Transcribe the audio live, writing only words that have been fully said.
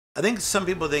I think some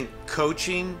people think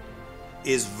coaching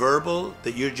is verbal,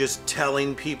 that you're just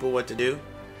telling people what to do.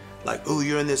 Like, oh,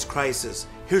 you're in this crisis.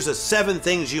 Here's the 7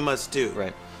 things you must do.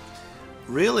 Right.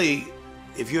 Really,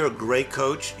 if you're a great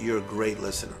coach, you're a great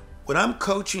listener. When I'm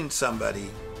coaching somebody,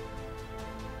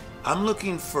 I'm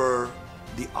looking for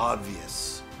the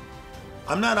obvious.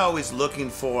 I'm not always looking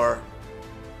for,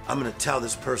 I'm going to tell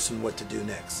this person what to do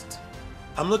next.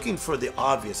 I'm looking for the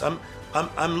obvious.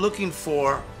 I'm looking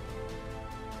for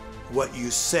what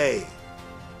you say,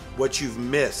 what you've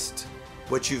missed,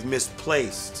 what you've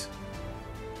misplaced,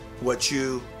 what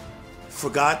you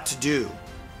forgot to do.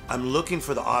 I'm looking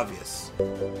for the obvious.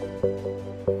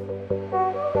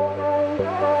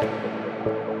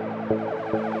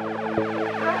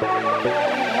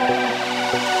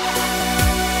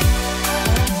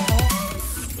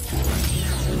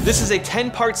 This is a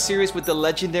 10-part series with the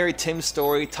legendary Tim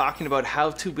Storey talking about how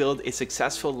to build a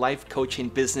successful life coaching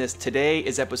business. Today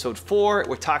is episode 4.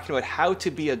 We're talking about how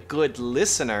to be a good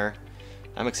listener.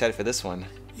 I'm excited for this one.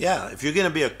 Yeah, if you're going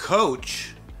to be a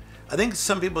coach, I think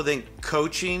some people think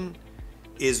coaching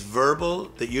is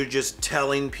verbal, that you're just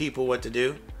telling people what to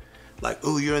do. Like,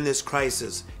 oh, you're in this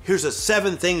crisis. Here's the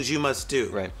 7 things you must do.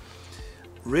 Right.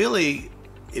 Really,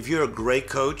 if you're a great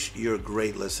coach, you're a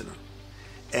great listener.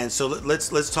 And so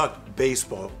let's talk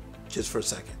baseball just for a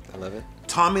second. I love it.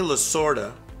 Tommy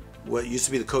Lasorda, what used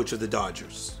to be the coach of the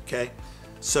Dodgers, okay?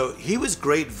 So he was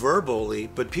great verbally,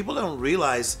 but people don't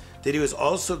realize that he was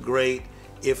also great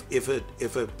if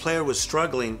a player was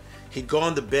struggling, he'd go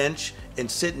on the bench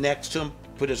and sit next to him,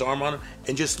 put his arm on him,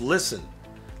 and just listen.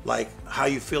 Like, how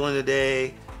you feeling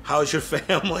today? How's your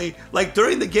family? Like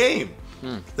during the game.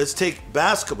 Let's take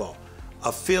basketball.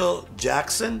 Phil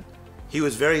Jackson, he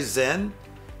was very zen.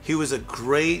 He was a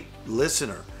great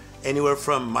listener, anywhere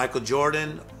from Michael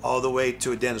Jordan all the way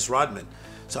to Dennis Rodman.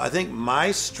 So I think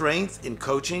my strength in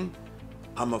coaching,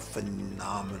 I'm a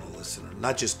phenomenal listener.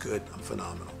 Not just good, I'm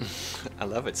phenomenal. I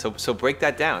love it. So break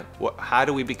that down. How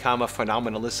do we become a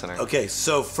phenomenal listener? Okay,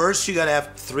 so first you gotta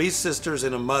have 3 sisters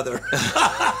and a mother.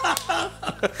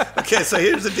 Okay, so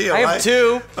here's the deal, I have right?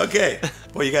 2. Okay,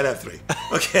 well you gotta have 3.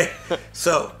 Okay,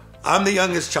 so I'm the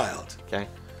youngest child. Okay.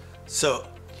 So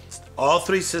all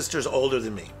 3 sisters older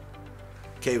than me.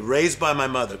 Okay, raised by my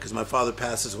mother, because my father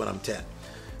passes when I'm 10.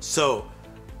 So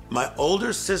my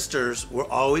older sisters were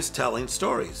always telling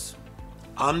stories.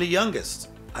 I'm the youngest.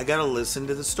 I gotta listen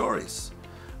to the stories.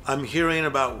 I'm hearing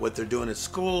about what they're doing at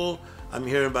school. I'm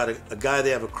hearing about a guy they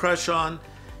have a crush on.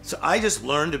 So I just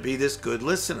learned to be this good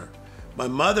listener. My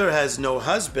mother has no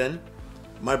husband.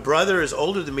 My brother is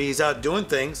older than me. He's out doing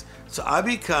things. So I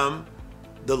become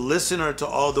the listener to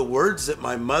all the words that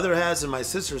my mother has and my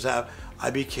sisters have.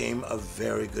 I became a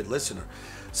very good listener.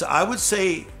 So I would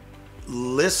say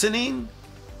listening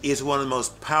is one of the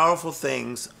most powerful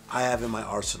things I have in my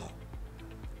arsenal.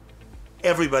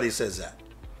 Everybody says that.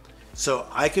 So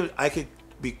I could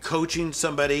be coaching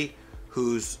somebody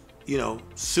who's,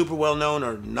 super well known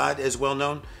or not as well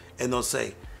known, and they'll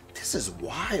say, "This is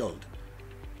wild.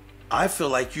 I feel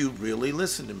like you really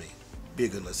listen to me." Be a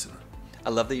good listener. I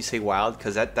love that you say wild,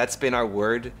 because that's been our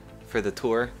word for the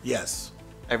tour. Yes.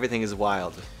 Everything is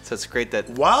wild. So it's great that...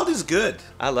 Wild is good.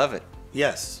 I love it.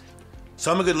 Yes.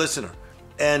 So I'm a good listener.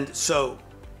 And so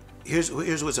here's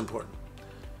what's important.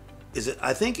 Is that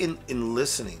I think in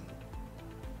listening,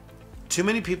 too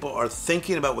many people are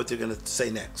thinking about what they're going to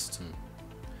say next.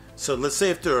 So let's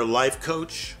say if they're a life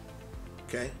coach,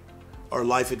 okay, or a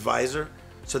life advisor,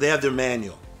 so they have their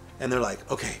manual, and they're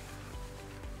like, okay,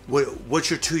 what's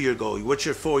your 2-year goal? What's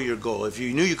your 4-year goal? If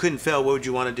you knew you couldn't fail, what would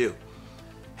you want to do?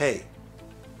 Hey,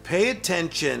 pay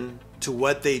attention to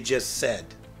what they just said,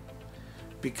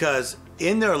 because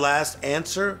in their last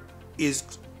answer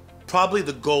is probably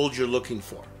the gold you're looking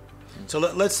for. So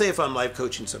let's say if I'm life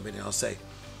coaching somebody, I'll say,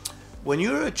 when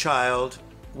you were a child,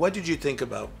 what did you think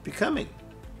about becoming?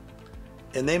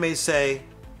 And they may say,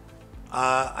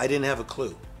 I didn't have a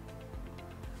clue.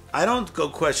 I don't go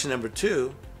question number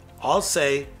 2. I'll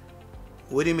say,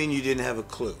 what do you mean you didn't have a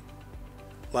clue?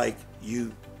 Like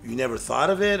you never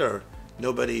thought of it, or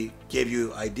nobody gave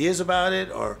you ideas about it,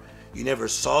 or you never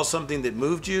saw something that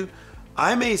moved you?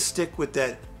 I may stick with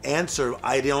that answer,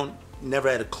 never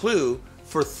had a clue,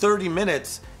 for 30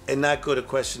 minutes and not go to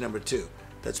question number 2.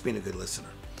 That's being a good listener.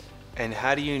 And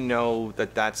how do you know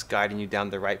that that's guiding you down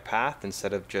the right path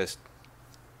instead of just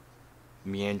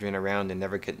meandering around and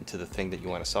never getting to the thing that you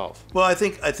want to solve? Well, I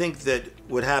think that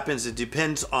what happens, it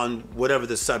depends on whatever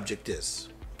the subject is.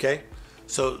 Okay?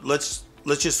 So let's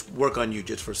just work on you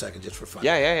just for a second, just for fun.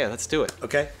 Yeah. Let's do it.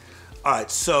 Okay? All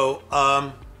right. So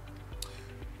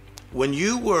when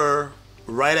you were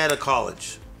right out of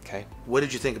college, Okay. What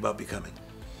did you think about becoming?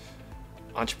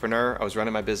 Entrepreneur. I was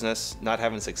running my business, not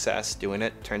having success doing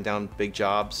it. Turned down big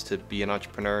jobs to be an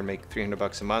entrepreneur and make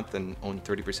 $300 a month and own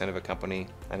 30% of a company,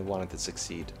 and wanted to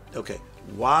succeed. Okay.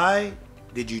 Why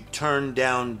did you turn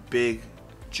down big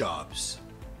jobs?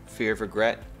 Fear of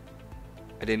regret.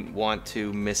 I didn't want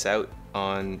to miss out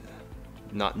on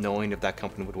not knowing if that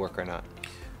company would work or not.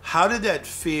 How did that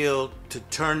feel to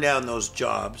turn down those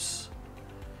jobs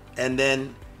and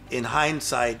then in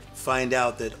hindsight find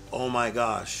out that, oh my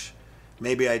gosh,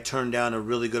 maybe I turned down a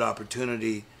really good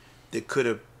opportunity that could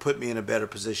have put me in a better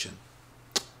position?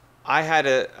 I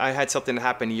had something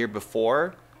happen a year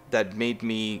before that made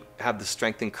me have the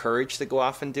strength and courage to go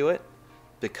off and do it,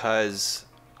 because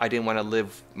I didn't want to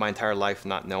live my entire life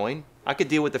not knowing. I could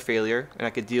deal with the failure and I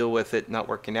could deal with it not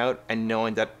working out, and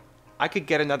knowing that I could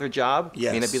get another job.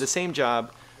 Yes. It may not be the same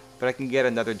job, but I can get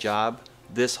another job.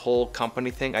 This whole company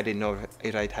thing, I didn't know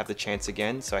if I'd have the chance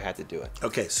again, so I had to do it.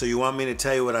 Okay, so you want me to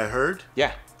tell you what I heard?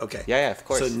 Yeah. Okay. Yeah, of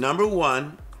course. So number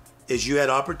one is you had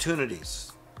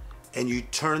opportunities and you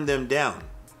turned them down.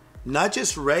 Not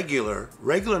just regular.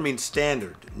 Regular means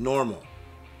standard, normal,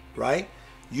 right?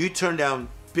 You turned down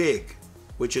big,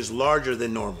 which is larger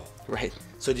than normal. Right.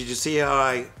 So did you see how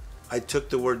I took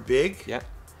the word big? Yeah.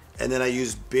 And then I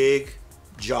used big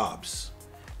jobs.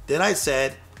 Then I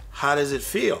said, how does it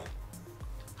feel?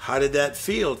 How did that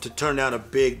feel to turn down a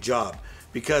big job?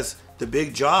 Because the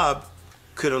big job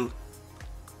could have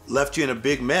left you in a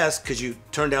big mess because you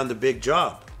turned down the big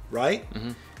job, right?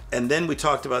 Mm-hmm. And then we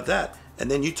talked about that. And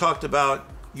then you talked about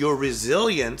your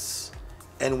resilience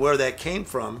and where that came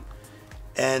from.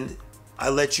 And I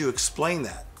let you explain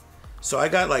that. So I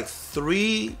got like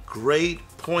 3 great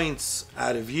points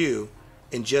out of you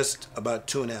in just about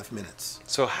 2.5 minutes.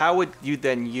 So how would you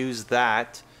then use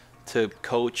that to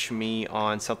coach me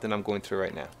on something I'm going through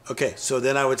right now? Okay, so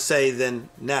then I would say then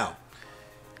now,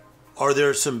 are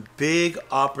there some big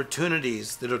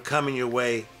opportunities that are coming your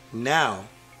way now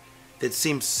that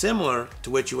seem similar to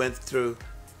what you went through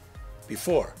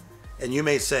before? And you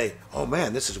may say, oh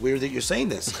man, this is weird that you're saying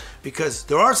this, because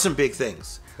there are some big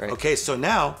things. Right. Okay, so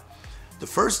now, the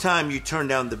first time you turn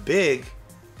down the big,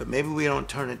 but maybe we don't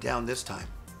turn it down this time.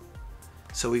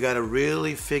 So we got to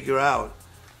really figure out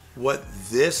what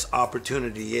this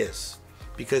opportunity is,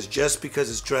 because just because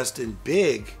it's dressed in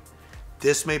big,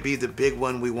 this may be the big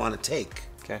one we want to take.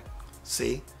 Okay.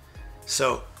 See?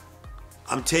 So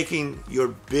I'm taking your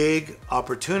big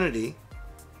opportunity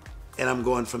and I'm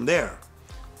going from there.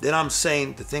 Then I'm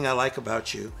saying the thing I like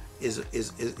about you is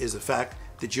the fact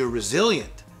that you're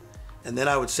resilient. And then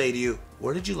I would say to you,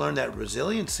 where did you learn that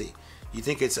resiliency? You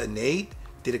think it's innate?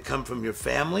 Did it come from your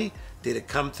family? Did it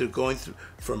come through going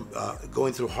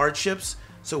through hardships?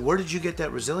 So where did you get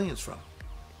that resilience from?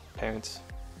 Parents.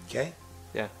 Okay.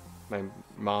 Yeah. My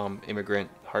mom, immigrant,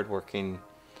 hardworking,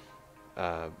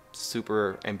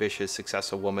 super ambitious,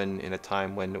 successful woman in a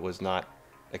time when it was not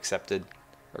accepted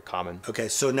or common. Okay,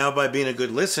 so now by being a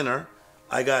good listener,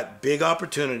 I got big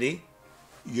opportunity,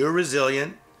 you're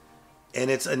resilient, and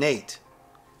it's innate.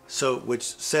 So, which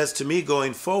says to me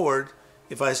going forward,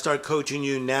 if I start coaching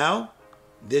you now,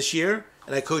 this year,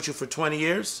 and I coach you for 20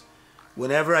 years,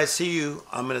 whenever I see you,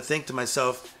 I'm going to think to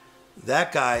myself,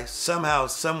 that guy, somehow,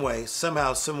 some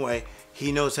way,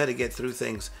 he knows how to get through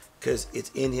things because it's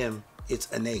in him,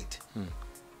 it's innate.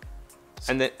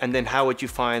 And then how would you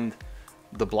find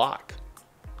the block?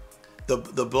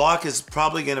 The block is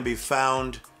probably going to be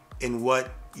found in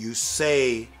what you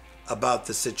say about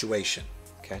the situation.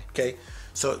 Okay.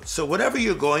 So whatever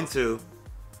you're going through,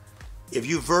 if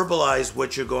you verbalize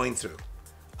what you're going through,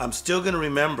 I'm still going to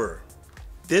remember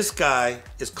this guy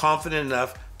is confident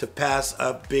enough to pass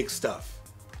up big stuff.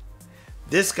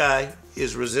 This guy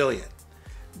is resilient.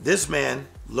 This man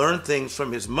learned things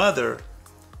from his mother,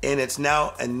 and it's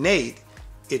now innate,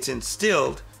 it's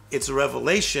instilled, it's a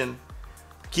revelation.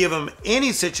 Give him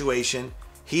any situation,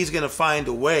 he's going to find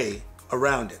a way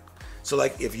around it. So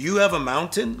like if you have a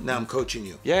mountain, now I'm coaching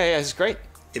you. Yeah, it's great.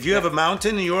 If you have a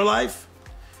mountain in your life,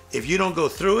 if you don't go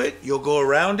through it, you'll go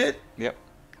around it. Yep.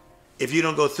 If you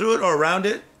don't go through it or around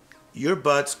it, your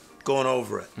butt's going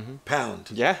over it. Mm-hmm.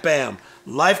 Pound. Yeah. Bam.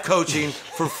 Life coaching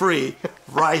for free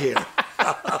right here.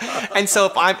 And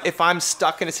so if I'm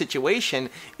stuck in a situation,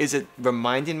 is it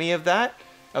reminding me of that?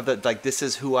 Of the, like, this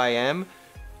is who I am,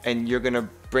 and you're going to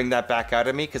bring that back out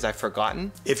of me because I've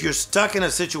forgotten? If you're stuck in a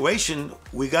situation,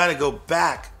 we got to go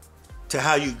back to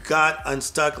how you got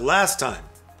unstuck last time.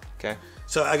 Okay.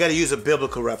 So I got to use a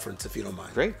biblical reference, if you don't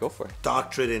mind. Great, go for it.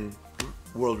 Doctrine and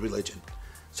world religion.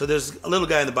 So there's a little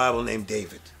guy in the Bible named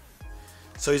David.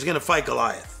 So he's going to fight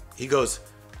Goliath. He goes,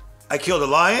 I killed a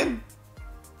lion,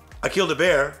 I killed a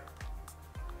bear,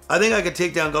 I think I could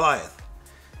take down Goliath.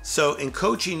 So in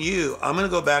coaching you, I'm going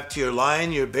to go back to your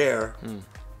lion, your bear,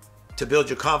 to build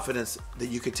your confidence that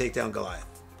you could take down Goliath.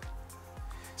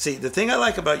 See, the thing I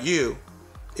like about you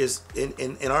is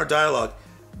in our dialogue,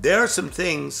 there are some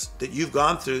things that you've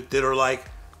gone through that are like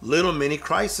little mini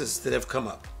crises that have come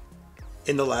up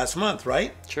in the last month,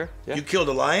 right? Sure. Yeah. You killed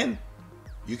a lion,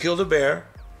 you killed a bear,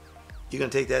 you're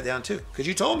going to take that down too. Because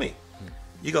you told me.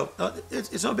 You go, no,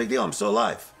 it's no big deal, I'm still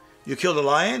alive. You killed a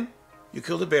lion, you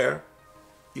killed a bear,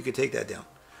 you can take that down.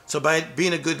 So by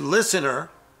being a good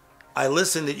listener, I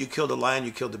listened that you killed a lion,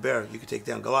 you killed a bear, you can take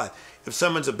down Goliath. If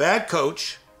someone's a bad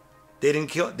coach, they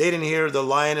didn't hear the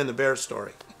lion and the bear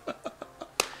story.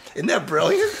 Isn't that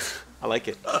brilliant? I like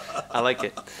it. I like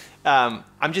it.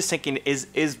 I'm just thinking,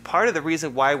 is part of the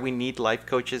reason why we need life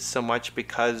coaches so much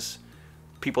because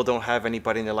people don't have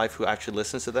anybody in their life who actually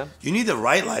listens to them? You need the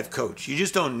right life coach. You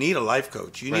just don't need a life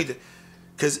coach. You need to,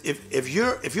 because if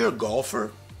you're a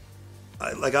golfer,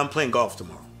 like I'm playing golf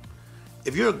tomorrow.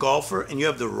 If you're a golfer and you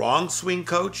have the wrong swing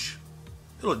coach,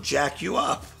 it'll jack you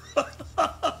up.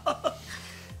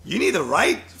 You need the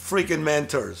right freaking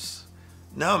mentors.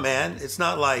 No, man, it's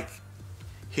not like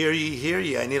hear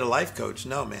ye, I need a life coach.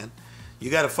 No, man. You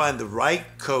got to find the right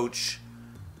coach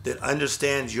that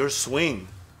understands your swing,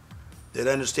 that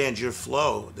understands your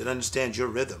flow, that understands your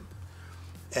rhythm.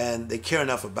 And they care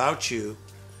enough about you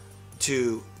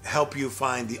to help you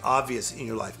find the obvious in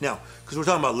your life. Now, because we're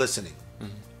talking about listening.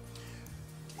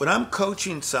 When I'm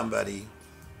coaching somebody,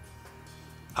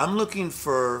 I'm looking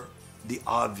for the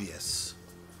obvious.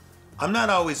 I'm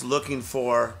not always looking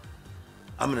for,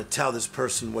 I'm going to tell this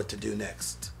person what to do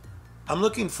next. I'm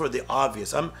looking for the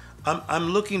obvious. I'm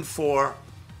looking for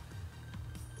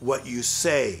what you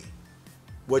say,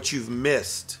 what you've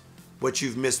missed, what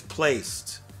you've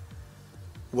misplaced,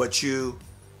 what you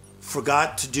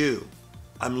forgot to do.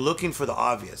 I'm looking for the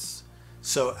obvious.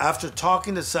 So after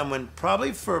talking to someone,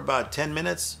 probably for about 10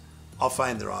 minutes, I'll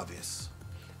find their obvious.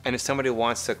 And if somebody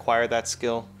wants to acquire that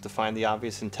skill to find the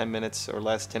obvious in 10 minutes or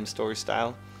less, Tim Story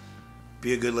style?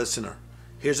 Be a good listener.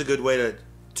 Here's a good way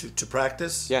to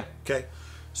practice. Yeah. Okay.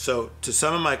 So to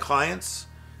some of my clients,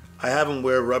 I have them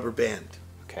wear a rubber band.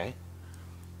 Okay.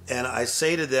 And I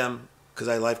say to them, because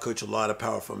I life coach a lot of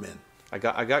powerful men. I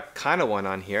got kind of one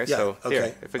on here. Yeah, So okay.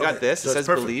 here, if I got this, So it that's says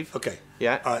perfect. believe. Okay.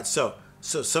 Yeah. All right. So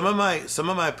some of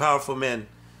my powerful men,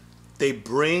 they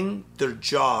bring their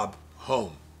job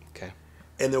home, Okay.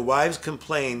 and their wives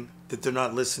complain that they're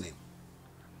not listening.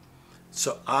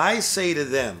 So I say to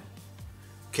them,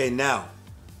 okay, now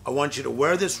I want you to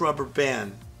wear this rubber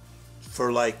band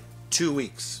for like 2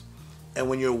 weeks. And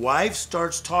when your wife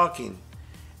starts talking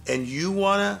and you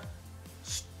want to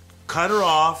cut her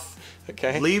off,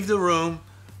 Okay. leave the room,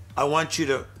 I want you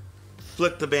to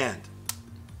flick the band.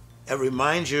 It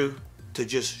reminds you to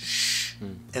just shh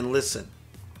and listen.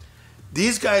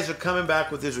 These guys are coming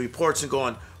back with these reports and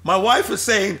going, my wife is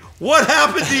saying, what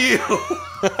happened to you?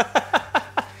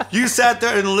 You sat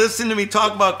there and listened to me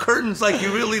talk about curtains like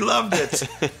you really loved it.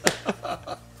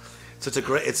 So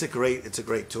it's a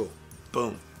great tool.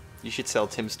 Boom. You should sell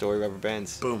Tim Story rubber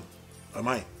bands. Boom. I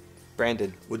might.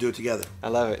 Branded. We'll do it together. I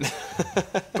love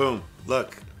it. Boom.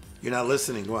 Look, you're not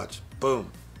listening. Watch.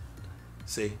 Boom.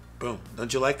 See? Boom.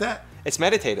 Don't you like that? It's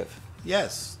meditative.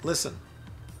 Yes. Listen.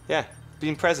 Yeah.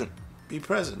 Being present. Be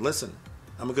present. Listen.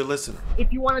 I'm a good listener.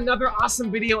 If you want another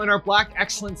awesome video in our Black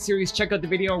Excellence series, check out the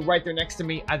video right there next to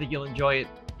me. I think you'll enjoy it.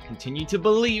 Continue to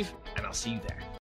believe, and I'll see you there.